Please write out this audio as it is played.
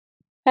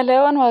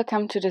Hello and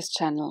welcome to this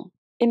channel.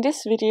 In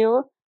this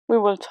video, we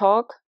will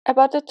talk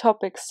about the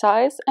topic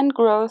size and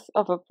growth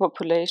of a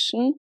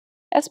population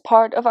as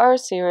part of our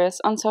series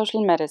on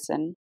social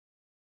medicine.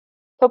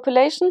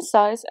 Population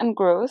size and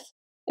growth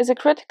is a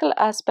critical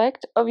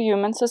aspect of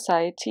human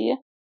society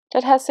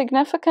that has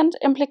significant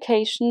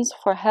implications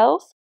for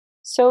health,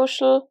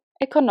 social,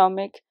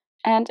 economic,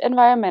 and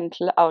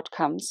environmental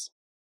outcomes.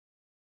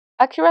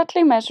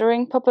 Accurately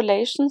measuring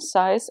population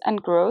size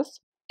and growth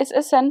is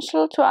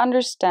essential to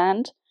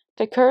understand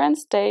the current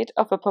state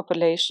of a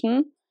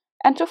population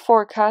and to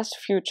forecast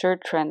future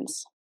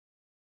trends.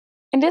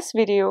 In this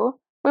video,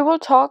 we will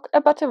talk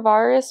about the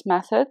various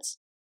methods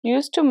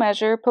used to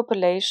measure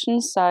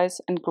population size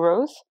and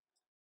growth,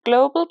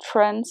 global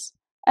trends,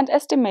 and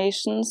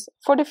estimations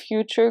for the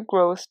future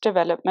growth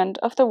development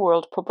of the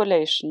world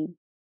population.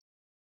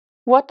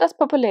 What does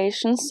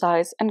population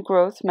size and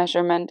growth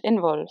measurement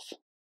involve?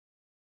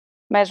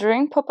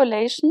 Measuring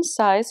population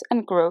size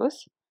and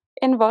growth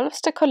involves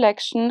the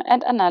collection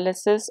and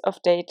analysis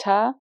of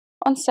data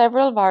on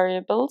several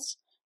variables,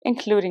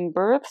 including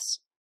births,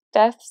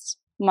 deaths,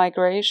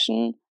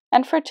 migration,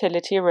 and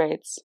fertility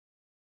rates.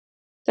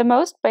 The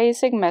most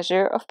basic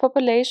measure of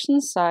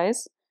population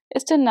size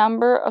is the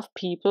number of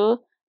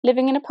people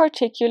living in a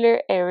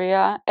particular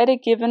area at a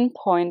given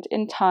point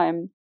in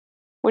time,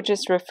 which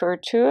is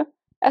referred to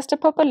as the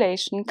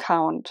population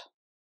count.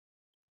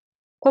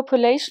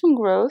 Population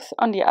growth,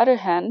 on the other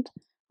hand,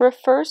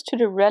 refers to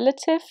the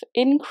relative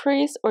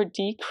increase or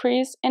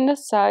decrease in the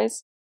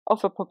size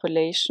of a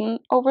population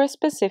over a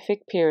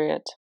specific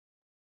period.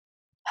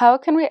 How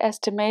can we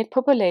estimate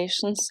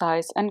population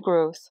size and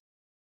growth?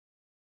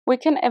 We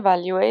can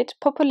evaluate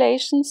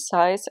population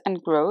size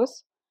and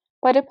growth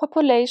by the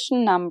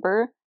population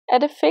number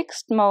at a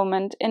fixed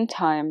moment in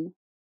time.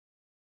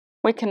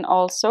 We can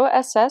also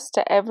assess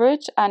the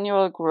average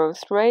annual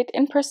growth rate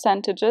in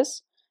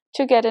percentages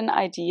to get an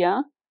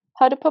idea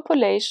how the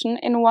population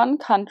in one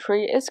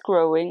country is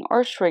growing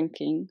or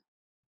shrinking.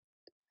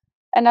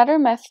 Another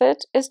method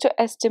is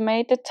to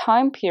estimate the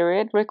time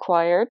period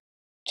required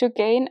to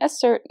gain a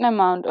certain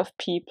amount of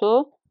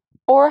people,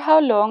 or how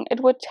long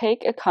it would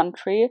take a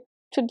country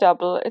to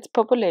double its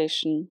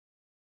population.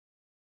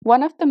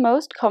 One of the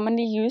most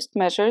commonly used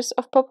measures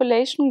of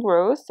population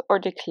growth or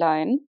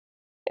decline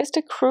is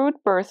the crude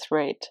birth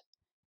rate,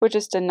 which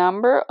is the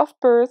number of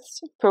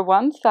births per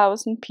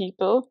 1,000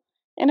 people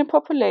in a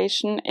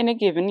population in a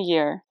given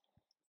year.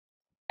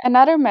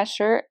 Another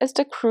measure is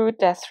the crude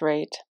death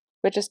rate,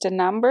 which is the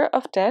number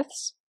of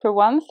deaths per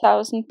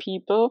 1,000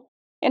 people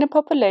in a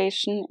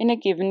population in a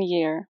given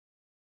year.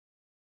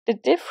 The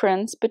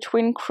difference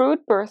between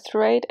crude birth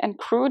rate and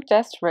crude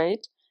death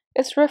rate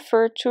is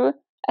referred to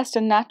as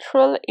the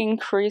natural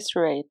increase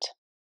rate.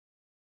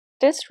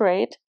 This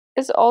rate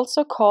is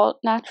also called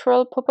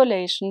natural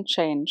population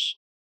change.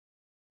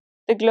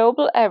 The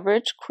global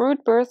average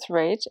crude birth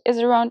rate is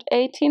around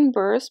 18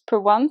 births per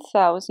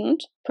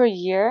 1,000 per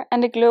year,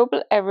 and the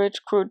global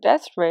average crude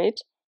death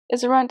rate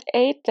is around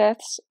 8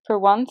 deaths per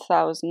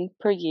 1,000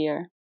 per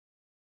year.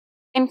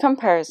 In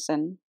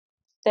comparison,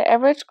 the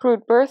average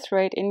crude birth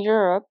rate in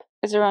Europe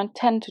is around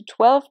 10 to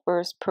 12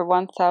 births per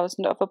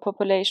 1,000 of a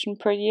population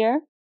per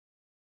year,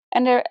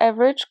 and their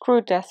average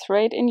crude death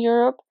rate in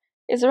Europe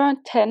is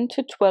around 10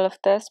 to 12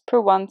 deaths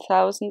per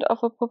 1,000 of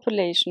a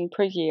population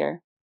per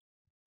year.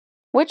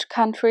 Which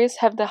countries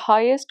have the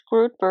highest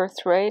crude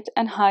birth rate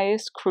and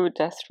highest crude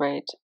death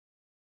rate?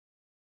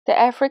 The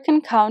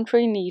African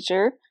country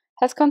Niger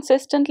has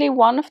consistently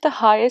one of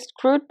the highest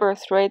crude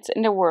birth rates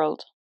in the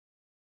world.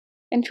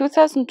 In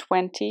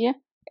 2020,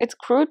 its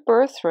crude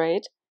birth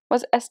rate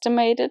was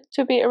estimated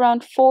to be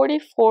around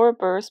 44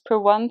 births per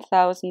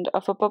 1,000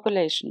 of a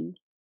population.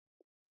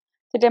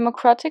 The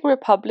Democratic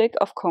Republic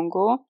of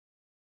Congo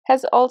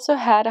has also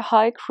had a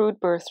high crude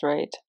birth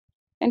rate.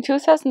 In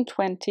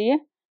 2020,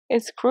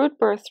 its crude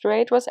birth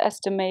rate was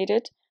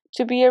estimated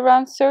to be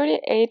around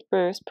 38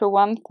 births per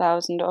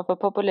 1,000 of a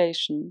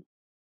population.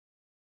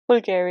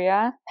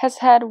 Bulgaria has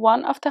had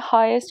one of the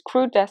highest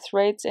crude death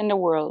rates in the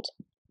world.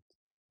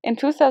 In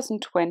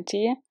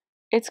 2020,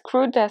 its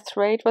crude death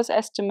rate was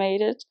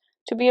estimated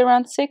to be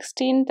around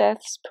 16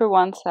 deaths per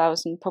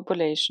 1,000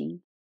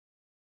 population.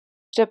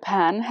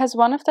 Japan has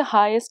one of the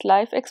highest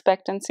life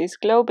expectancies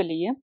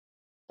globally,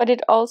 but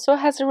it also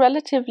has a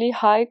relatively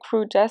high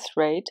crude death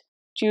rate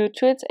due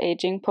to its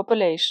aging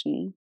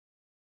population.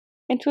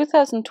 In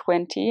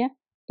 2020,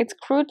 its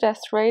crude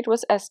death rate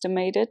was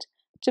estimated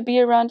to be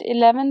around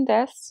 11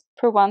 deaths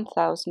per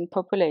 1,000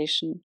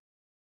 population.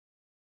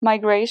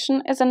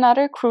 Migration is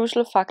another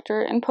crucial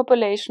factor in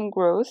population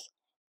growth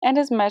and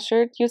is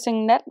measured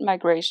using net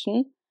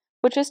migration,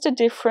 which is the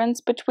difference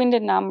between the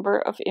number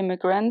of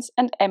immigrants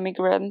and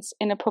emigrants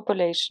in a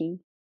population.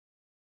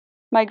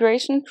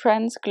 Migration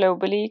trends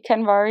globally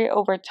can vary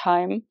over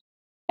time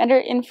and are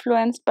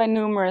influenced by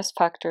numerous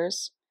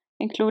factors,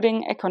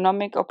 including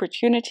economic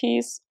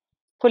opportunities,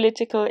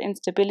 political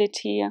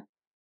instability,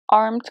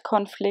 armed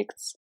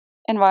conflicts,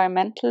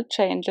 environmental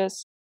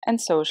changes,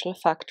 and social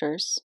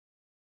factors.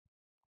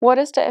 What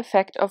is the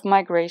effect of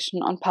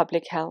migration on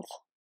public health?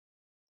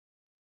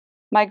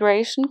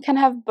 Migration can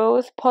have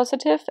both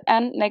positive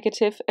and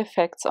negative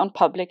effects on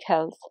public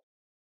health,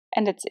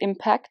 and its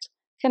impact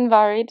can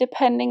vary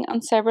depending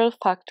on several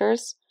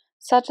factors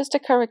such as the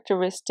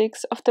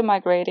characteristics of the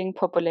migrating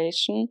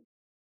population,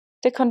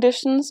 the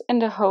conditions in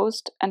the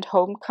host and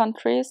home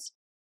countries,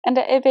 and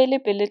the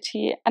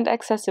availability and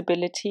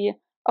accessibility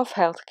of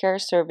healthcare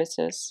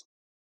services.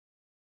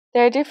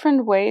 There are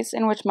different ways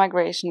in which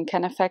migration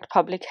can affect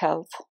public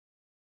health.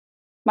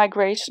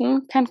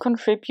 Migration can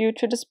contribute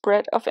to the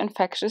spread of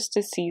infectious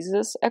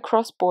diseases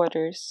across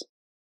borders.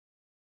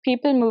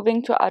 People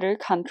moving to other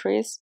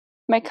countries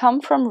may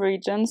come from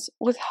regions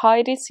with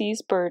high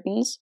disease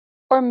burdens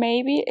or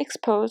may be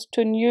exposed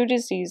to new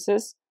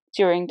diseases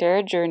during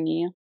their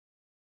journey.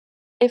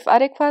 If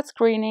adequate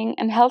screening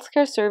and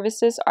healthcare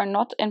services are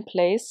not in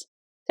place,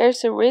 there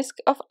is a risk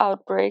of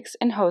outbreaks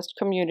in host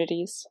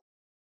communities.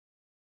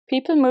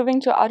 People moving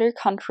to other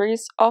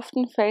countries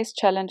often face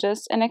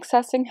challenges in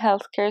accessing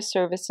healthcare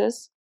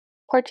services,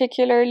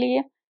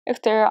 particularly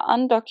if they are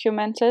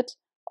undocumented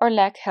or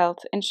lack health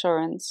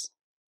insurance.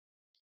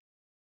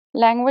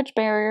 Language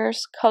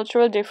barriers,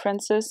 cultural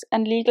differences,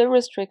 and legal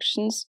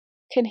restrictions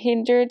can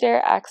hinder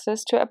their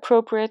access to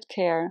appropriate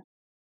care,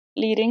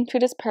 leading to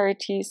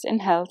disparities in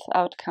health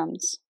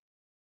outcomes.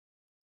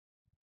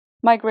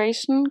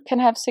 Migration can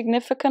have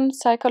significant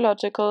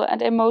psychological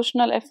and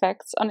emotional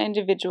effects on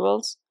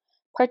individuals,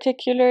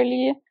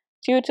 particularly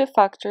due to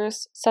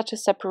factors such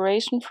as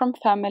separation from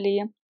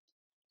family,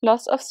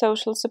 loss of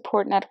social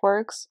support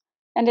networks,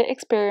 and the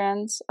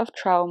experience of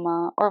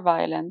trauma or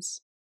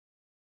violence.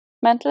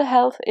 Mental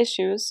health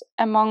issues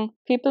among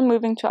people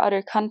moving to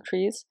other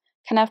countries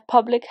can have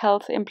public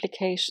health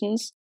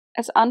implications,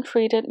 as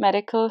untreated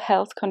medical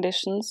health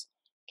conditions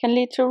can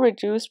lead to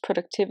reduced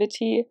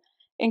productivity,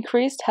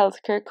 increased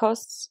healthcare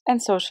costs,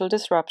 and social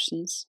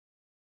disruptions.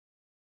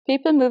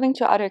 People moving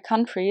to other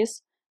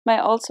countries may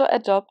also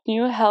adopt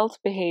new health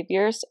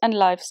behaviors and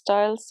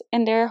lifestyles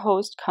in their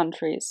host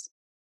countries,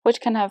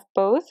 which can have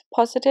both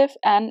positive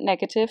and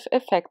negative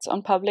effects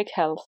on public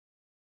health.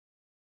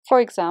 For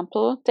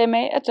example, they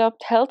may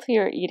adopt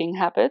healthier eating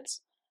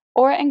habits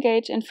or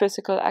engage in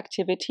physical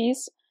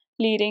activities,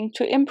 leading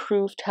to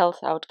improved health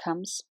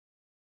outcomes.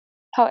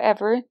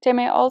 However, they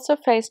may also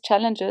face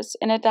challenges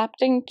in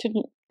adapting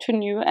to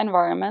new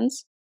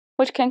environments,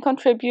 which can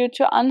contribute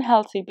to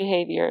unhealthy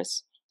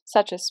behaviors,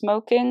 such as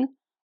smoking,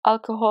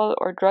 alcohol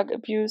or drug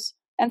abuse,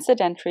 and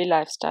sedentary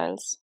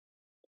lifestyles.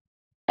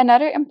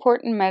 Another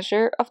important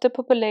measure of the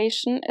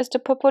population is the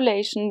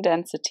population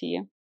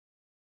density.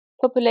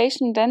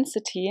 Population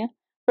density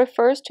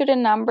refers to the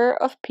number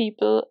of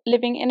people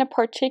living in a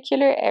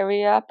particular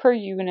area per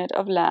unit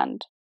of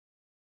land.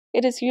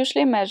 It is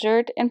usually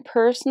measured in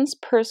persons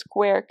per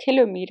square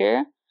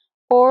kilometer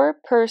or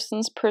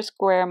persons per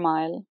square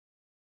mile.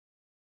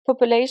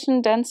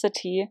 Population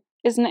density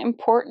is an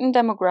important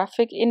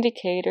demographic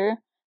indicator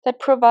that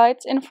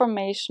provides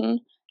information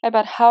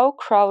about how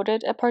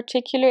crowded a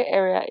particular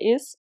area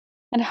is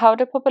and how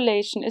the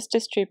population is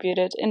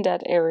distributed in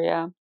that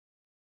area.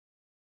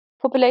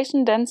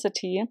 Population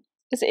density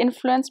is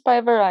influenced by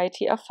a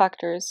variety of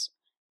factors,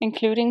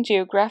 including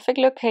geographic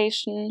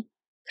location,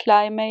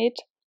 climate,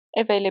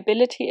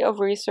 availability of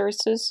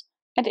resources,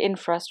 and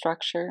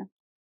infrastructure.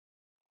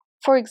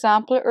 For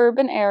example,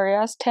 urban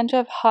areas tend to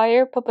have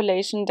higher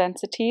population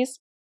densities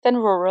than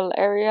rural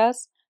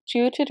areas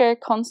due to their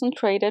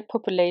concentrated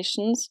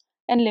populations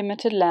and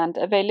limited land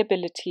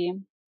availability.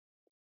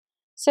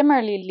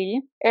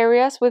 Similarly,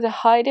 areas with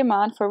a high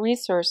demand for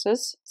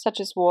resources, such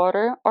as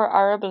water or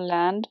arable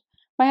land,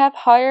 may have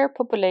higher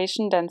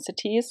population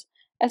densities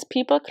as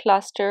people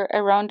cluster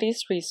around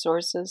these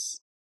resources.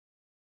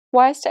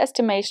 Why is the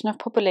estimation of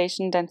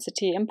population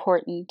density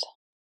important?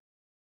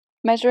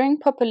 Measuring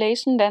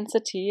population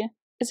density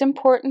is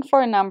important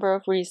for a number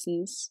of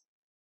reasons.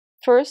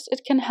 First,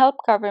 it can help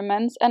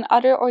governments and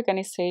other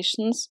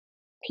organizations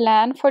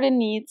plan for the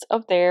needs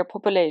of their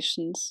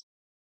populations.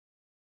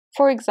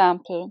 For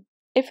example,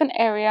 if an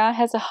area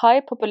has a high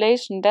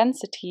population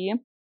density,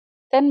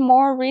 then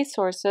more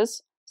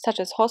resources such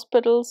as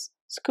hospitals,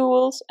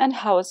 schools, and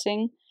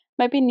housing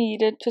may be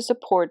needed to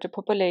support the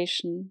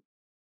population.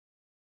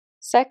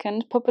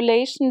 Second,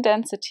 population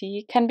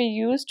density can be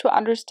used to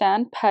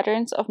understand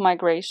patterns of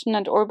migration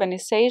and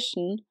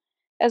urbanization,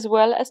 as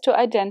well as to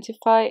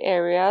identify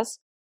areas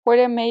where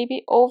there may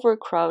be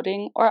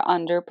overcrowding or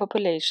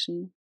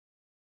underpopulation.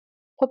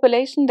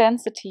 Population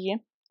density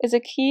is a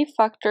key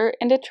factor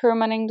in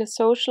determining the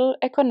social,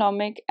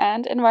 economic,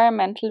 and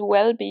environmental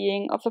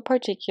well-being of a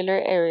particular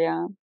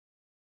area.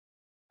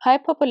 High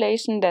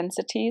population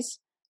densities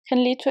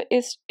can lead to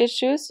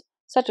issues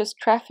such as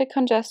traffic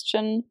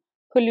congestion,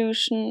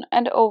 pollution,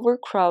 and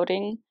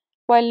overcrowding,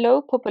 while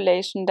low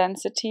population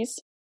densities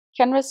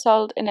can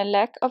result in a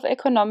lack of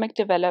economic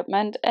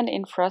development and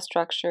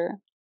infrastructure.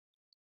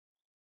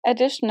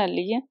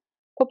 Additionally,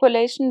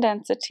 population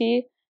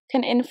density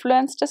can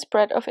influence the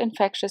spread of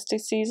infectious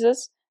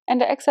diseases and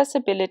the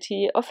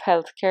accessibility of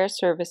healthcare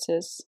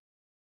services.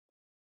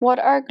 What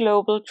are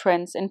global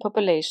trends in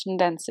population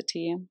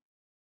density?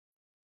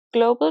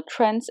 global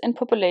trends in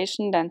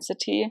population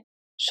density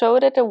show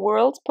that the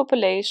world's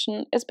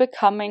population is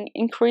becoming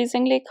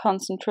increasingly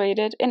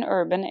concentrated in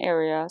urban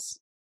areas.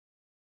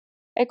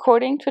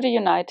 According to the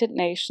United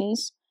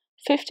Nations,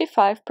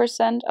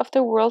 55% of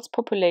the world's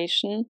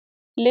population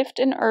lived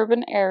in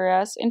urban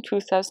areas in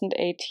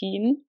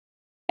 2018,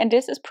 and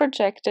this is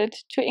projected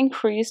to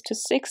increase to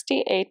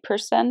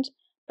 68%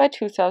 by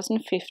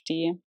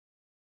 2050.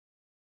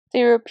 The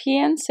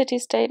European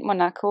city-state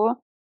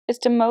Monaco is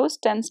the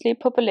most densely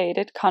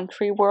populated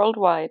country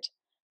worldwide,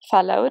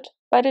 followed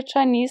by the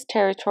Chinese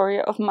territory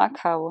of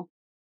Macau.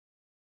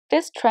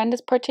 This trend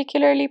is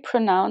particularly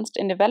pronounced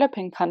in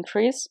developing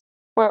countries,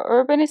 where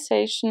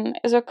urbanization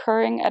is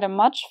occurring at a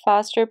much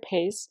faster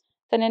pace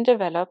than in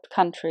developed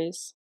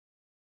countries.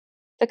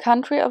 The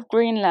country of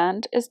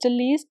Greenland is the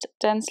least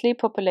densely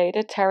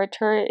populated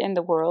territory in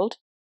the world,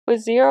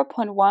 with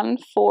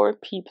 0.14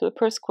 people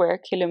per square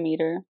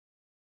kilometer,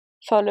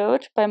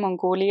 followed by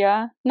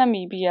Mongolia,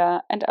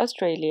 Namibia, and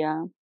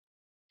Australia.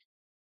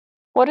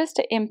 What is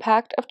the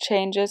impact of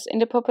changes in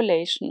the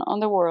population on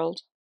the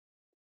world?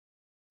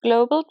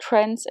 Global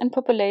trends in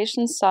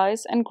population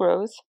size and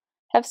growth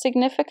have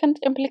significant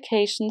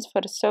implications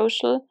for the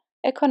social,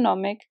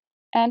 economic,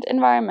 and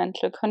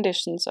environmental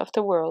conditions of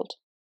the world.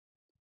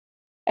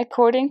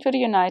 According to the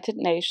United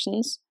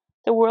Nations,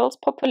 the world's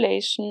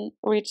population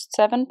reached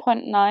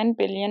 7.9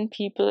 billion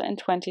people in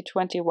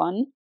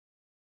 2021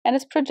 and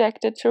is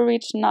projected to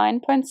reach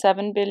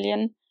 9.7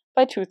 billion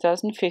by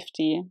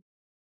 2050.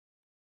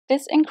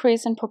 This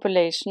increase in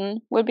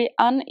population will be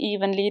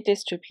unevenly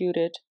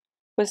distributed,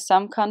 with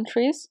some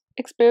countries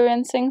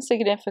experiencing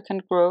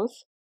significant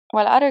growth,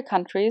 while other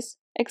countries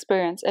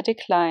experience a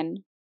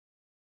decline.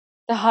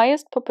 The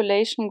highest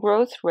population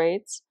growth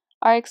rates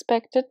are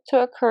expected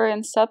to occur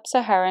in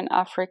sub-Saharan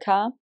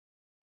Africa,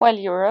 while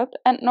Europe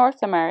and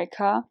North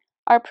America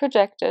are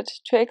projected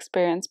to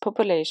experience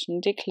population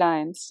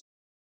declines.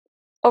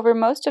 Over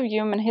most of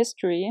human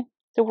history,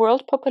 the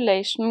world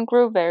population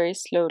grew very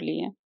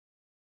slowly.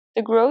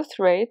 The growth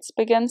rates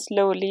began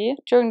slowly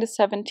during the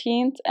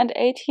 17th and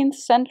 18th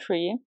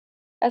century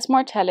as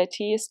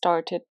mortality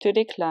started to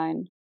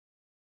decline.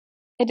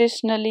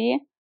 Additionally,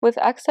 with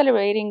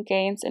accelerating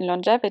gains in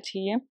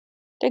longevity,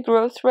 the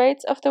growth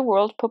rates of the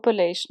world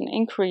population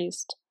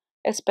increased,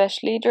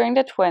 especially during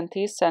the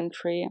 20th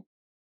century,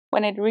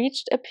 when it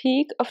reached a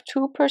peak of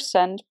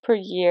 2% per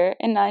year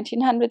in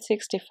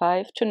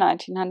 1965 to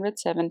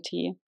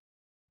 1970.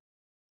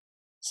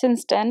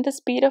 Since then, the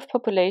speed of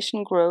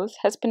population growth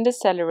has been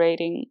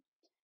decelerating,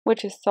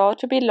 which is thought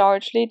to be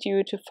largely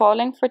due to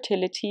falling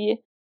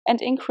fertility and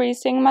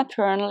increasing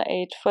maternal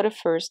age for the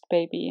first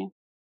baby.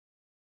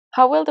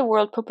 How will the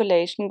world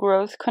population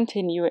growth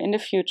continue in the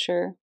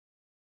future?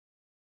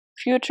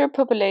 Future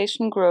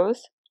population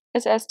growth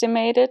is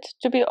estimated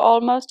to be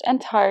almost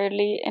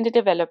entirely in the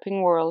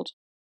developing world,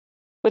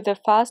 with the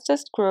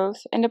fastest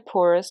growth in the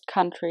poorest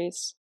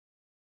countries.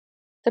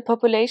 The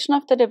population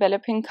of the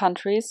developing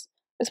countries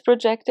is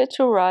projected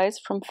to rise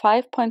from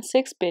 5.6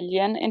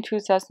 billion in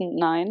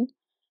 2009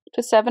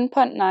 to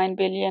 7.9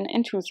 billion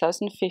in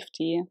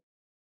 2050.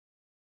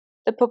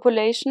 The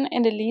population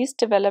in the least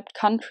developed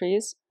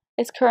countries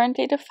is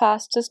currently the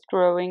fastest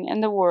growing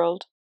in the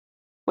world,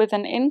 with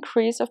an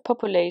increase of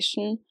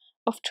population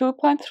of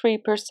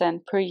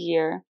 2.3% per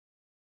year.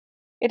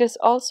 It is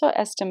also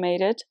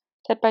estimated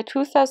that by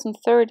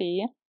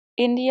 2030,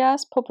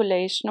 India's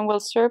population will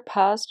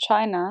surpass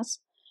China's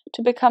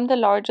to become the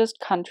largest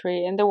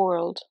country in the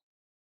world.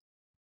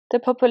 The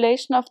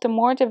population of the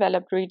more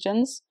developed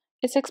regions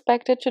is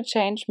expected to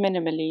change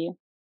minimally,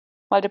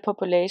 while the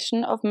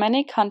population of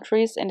many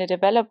countries in the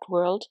developed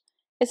world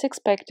is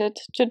expected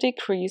to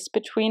decrease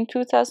between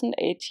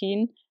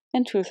 2018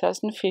 and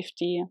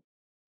 2050.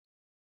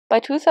 By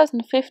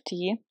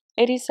 2050,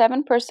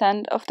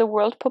 87% of the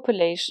world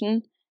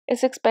population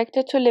is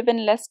expected to live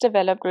in less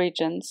developed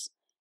regions,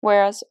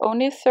 whereas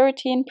only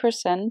 13%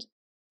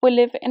 will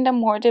live in the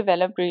more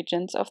developed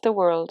regions of the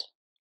world.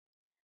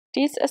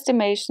 These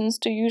estimations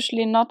do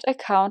usually not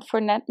account for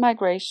net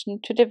migration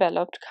to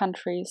developed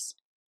countries.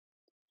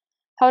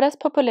 How does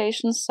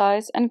population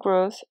size and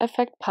growth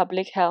affect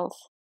public health?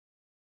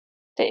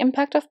 The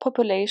impact of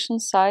population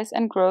size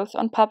and growth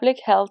on public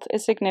health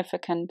is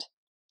significant,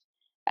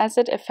 as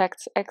it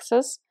affects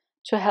access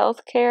to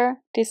healthcare,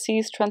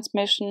 disease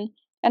transmission,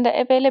 and the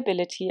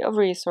availability of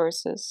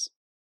resources.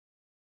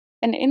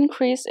 An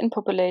increase in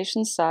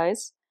population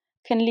size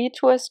can lead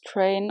to a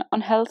strain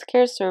on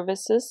healthcare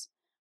services,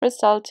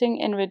 resulting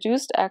in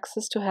reduced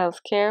access to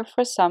healthcare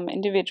for some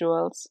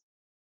individuals.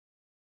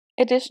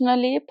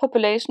 Additionally,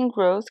 population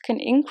growth can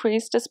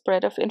increase the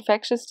spread of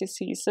infectious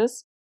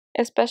diseases,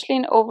 especially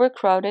in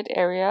overcrowded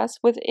areas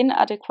with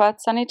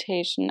inadequate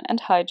sanitation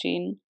and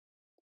hygiene.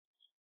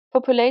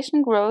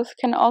 Population growth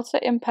can also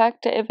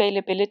impact the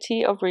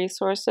availability of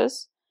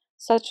resources,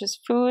 such as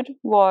food,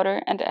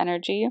 water, and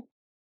energy,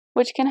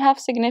 which can have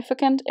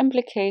significant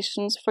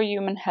implications for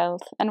human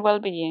health and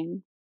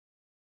well-being.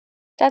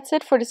 That's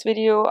it for this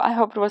video. I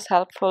hope it was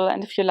helpful,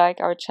 and if you like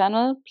our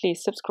channel,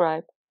 please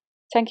subscribe.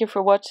 Thank you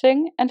for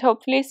watching and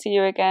hopefully see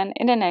you again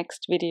in the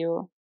next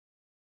video.